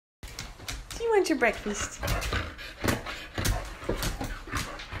Do you want your breakfast?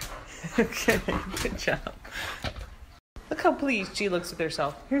 Okay, good job. Look how pleased she looks with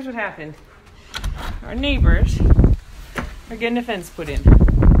herself. Here's what happened. Our neighbors are getting a fence put in.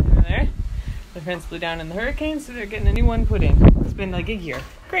 Over there. The fence blew down in the hurricane, so they're getting a new one put in. It's been like a year.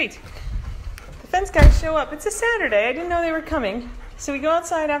 Great. The fence guys show up. It's a Saturday. I didn't know they were coming. So we go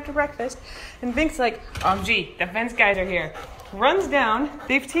outside after breakfast, and Vinc's like, oh, gee, the fence guys are here. Runs down.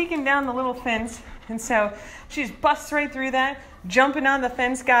 They've taken down the little fence, and so she just busts right through that, jumping on the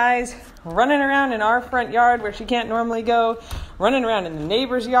fence guys, running around in our front yard where she can't normally go, running around in the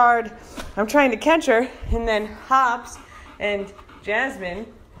neighbor's yard. I'm trying to catch her, and then Hops and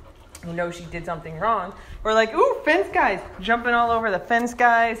Jasmine, who knows she did something wrong, were like, ooh, fence guys, jumping all over the fence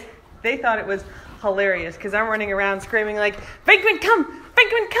guys. They thought it was hilarious because I'm running around screaming like, Venkman, come!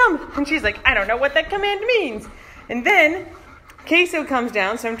 Venkman, come! And she's like, I don't know what that command means. And then Queso comes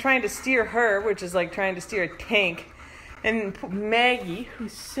down, so I'm trying to steer her, which is like trying to steer a tank. And Maggie,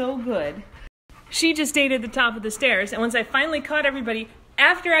 who's so good, she just stayed at the top of the stairs. And once I finally caught everybody,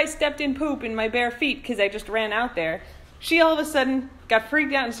 after I stepped in poop in my bare feet because I just ran out there, she all of a sudden got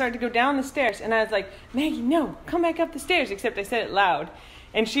freaked out and started to go down the stairs. And I was like, Maggie, no, come back up the stairs, except I said it loud.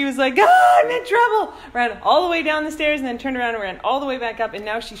 And she was like, I'm in trouble. Ran all the way down the stairs and then turned around and ran all the way back up. And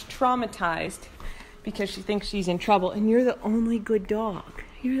now she's traumatized because she thinks she's in trouble. And you're the only good dog.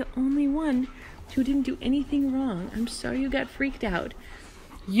 You're the only one who didn't do anything wrong. I'm sorry you got freaked out.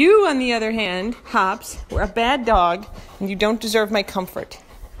 You, on the other hand, Hops, were a bad dog, and you don't deserve my comfort.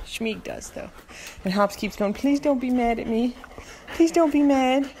 Schmeeg does, though. And Hops keeps going, please don't be mad at me. Please don't be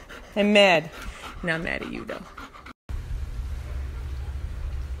mad. I'm mad. Not mad at you, though.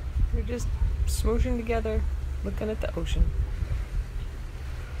 We're just smooshing together, looking at the ocean.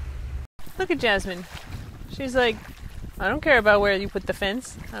 Look at Jasmine. She's like, I don't care about where you put the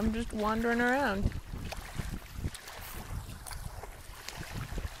fence. I'm just wandering around.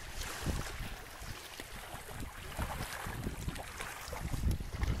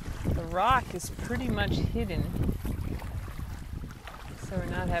 The rock is pretty much hidden, so we're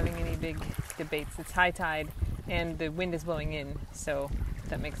not having any big debates. It's high tide and the wind is blowing in, so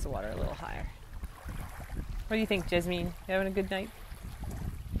that makes the water a little higher. What do you think, Jasmine? You having a good night?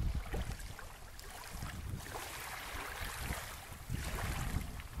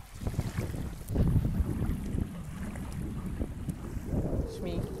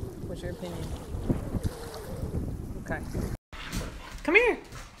 Schmeeg, what's your opinion? Okay. Come here.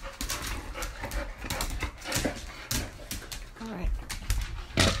 All right.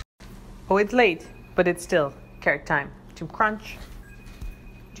 Oh, it's late, but it's still carrot time. Team Crunch.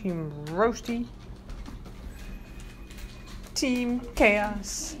 Team Roasty. Team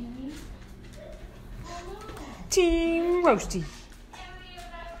Chaos. Team Roasty.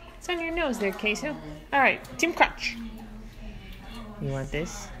 It's on your nose there, Queso. All right, Team Crunch. You want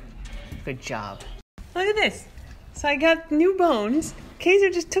this? Good job. Look at this. So I got new bones. Queso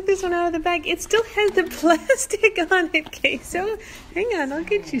just took this one out of the bag. It still has the plastic on it, Queso. Hang on, I'll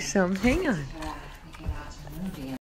get you some. Hang on.